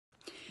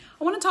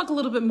I want to talk a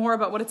little bit more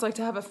about what it's like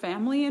to have a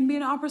family and be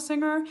an opera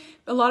singer.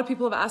 A lot of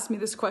people have asked me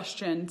this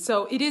question,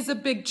 so it is a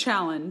big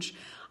challenge.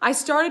 I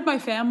started my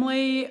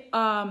family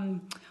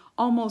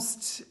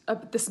almost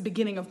at this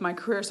beginning of my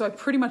career, so I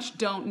pretty much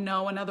don't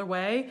know another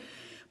way.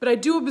 But I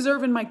do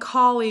observe in my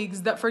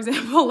colleagues that, for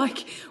example, like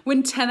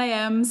when 10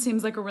 a.m.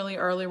 seems like a really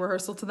early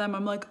rehearsal to them,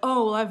 I'm like,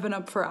 oh, well, I've been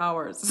up for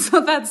hours. So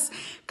that's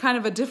kind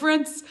of a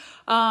difference.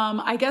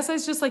 I guess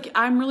it's just like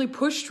I'm really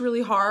pushed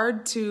really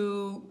hard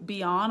to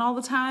be on all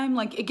the time.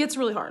 Like it gets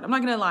really hard. I'm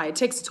not going to lie. It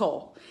takes a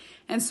toll.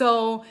 And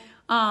so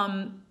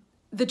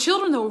the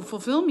children, though,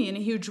 fulfill me in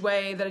a huge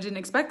way that I didn't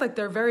expect. Like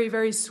they're very,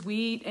 very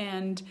sweet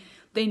and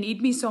they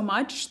need me so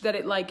much that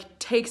it like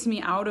takes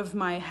me out of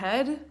my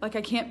head. Like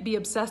I can't be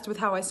obsessed with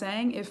how I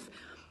sang if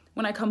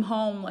when I come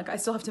home, like I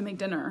still have to make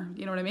dinner,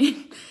 you know what I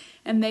mean?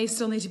 And they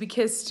still need to be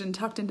kissed and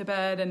tucked into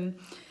bed. And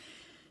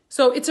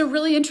so it's a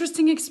really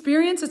interesting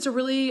experience. It's a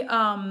really,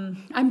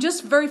 I'm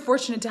just very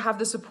fortunate to have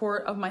the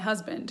support of my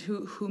husband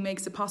who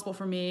makes it possible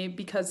for me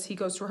because he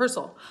goes to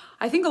rehearsal.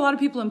 I think a lot of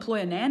people employ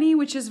a nanny,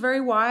 which is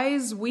very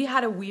wise. We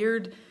had a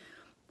weird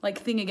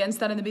thing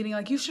against that in the beginning,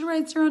 like you should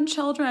raise your own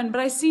children.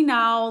 But I see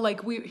now,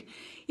 like when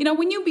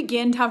you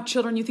begin to have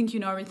children, you think you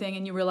know everything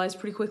and you realize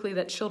pretty quickly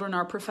that children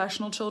are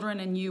professional children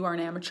and you are an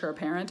amateur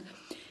parent.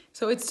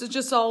 So it's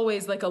just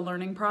always like a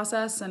learning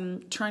process,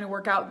 and trying to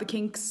work out the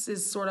kinks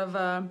is sort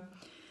of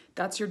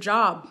that's your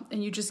job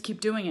and you just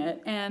keep doing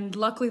it. And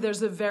luckily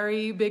there's a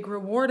very big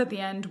reward at the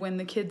end when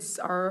the kids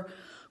are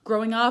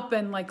growing up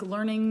and like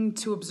learning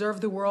to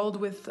observe the world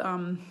with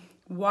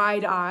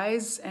wide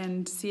eyes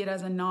and see it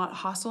as a not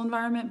hostile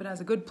environment, but as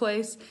a good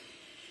place.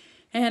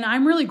 And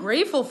I'm really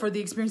grateful for the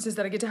experiences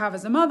that I get to have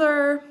as a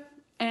mother,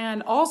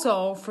 and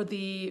also for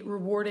the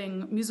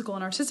rewarding musical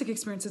and artistic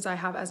experiences I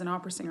have as an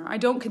opera singer. I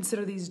don't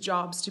consider these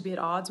jobs to be at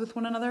odds with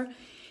one another.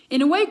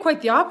 In a way,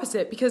 quite the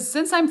opposite, because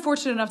since I'm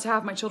fortunate enough to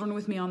have my children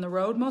with me on the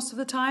road most of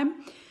the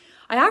time,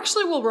 I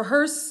actually will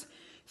rehearse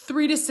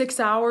 3 to 6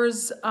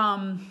 hours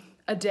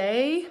a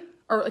day,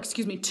 or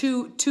excuse me,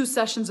 two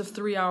sessions of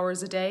 3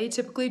 hours a day,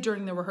 typically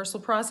during the rehearsal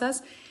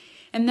process.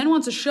 And then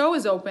once a show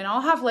is open,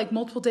 I'll have like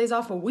multiple days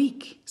off a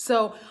week.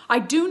 So I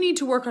do need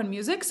to work on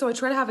music. So I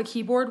try to have a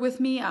keyboard with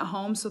me at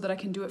home so that I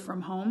can do it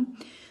from home.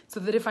 So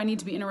that if I need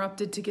to be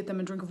interrupted to get them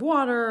a drink of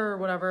water or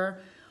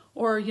whatever,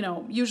 or,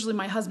 usually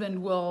my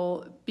husband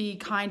will be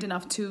kind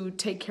enough to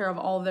take care of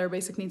all of their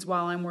basic needs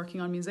while I'm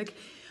working on music.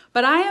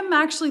 But I am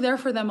actually there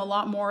for them a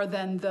lot more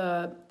than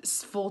the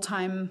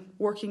full-time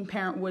working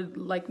parent would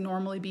like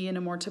normally be in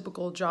a more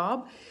typical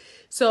job.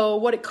 So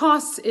what it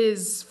costs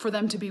is for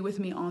them to be with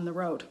me on the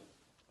road.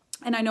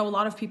 And I know a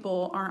lot of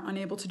people are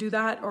unable to do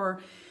that, or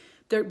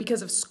they're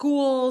because of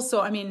school.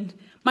 So,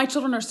 my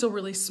children are still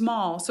really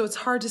small, so it's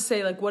hard to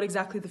say like what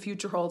exactly the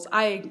future holds.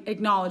 I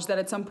acknowledge that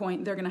at some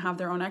point they're going to have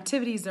their own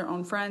activities, their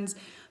own friends.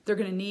 They're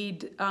going to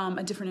need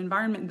a different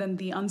environment than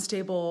the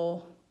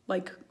unstable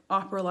like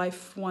opera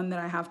life one that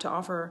I have to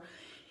offer.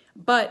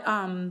 But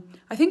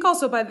I think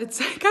also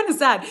it's kind of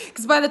sad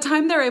because by the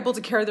time they're able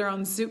to carry their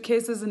own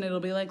suitcases and it'll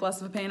be like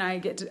less of a pain,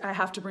 I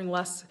have to bring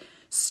less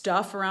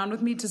stuff around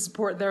with me to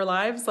support their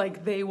lives.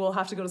 Like they will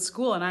have to go to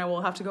school and I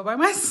will have to go by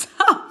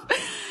myself.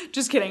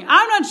 Just kidding.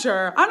 I'm not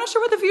sure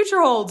what the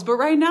future holds, but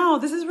right now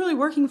this is really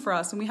working for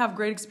us and we have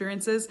great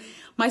experiences.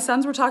 My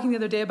sons were talking the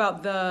other day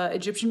about the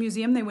Egyptian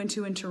museum they went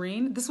to in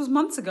Turin. This was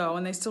months ago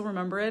and they still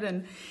remember it,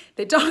 and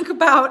they talk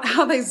about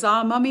how they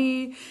saw a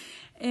mummy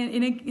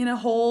in a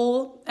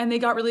hole and they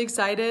got really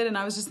excited. And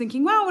I was just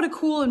thinking, wow, what a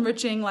cool,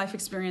 enriching life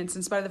experience.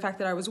 In spite of the fact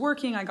that I was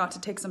working, I got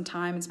to take some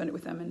time and spend it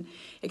with them and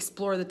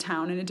explore the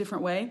town in a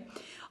different way.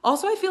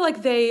 Also, I feel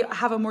like they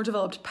have a more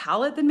developed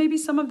palate than maybe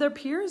some of their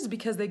peers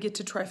because they get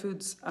to try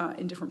foods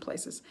in different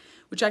places,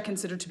 which I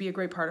consider to be a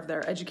great part of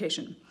their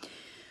education.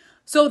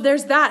 So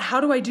there's that. How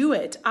do I do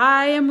it?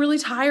 I am really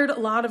tired a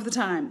lot of the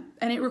time,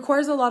 and it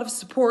requires a lot of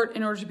support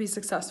in order to be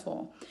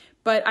successful.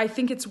 But I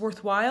think it's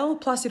worthwhile.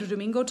 Placido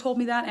Domingo told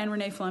me that, and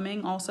Renee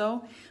Fleming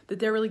also, that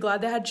they're really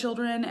glad they had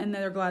children, and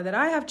they're glad that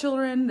I have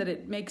children, that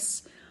it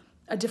makes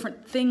a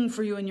different thing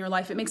for you in your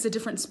life. It makes a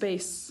different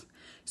space.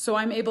 So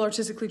I'm able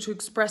artistically to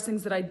express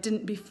things that I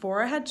didn't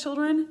before I had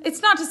children.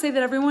 It's not to say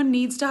that everyone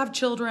needs to have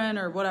children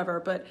or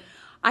whatever, but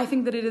I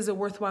think that it is a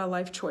worthwhile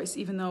life choice,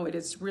 even though it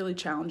is really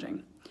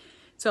challenging.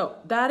 So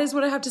that is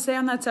what I have to say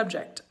on that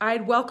subject.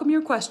 I'd welcome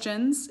your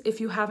questions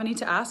if you have any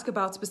to ask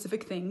about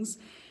specific things.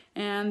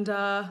 And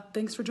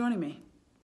thanks for joining me.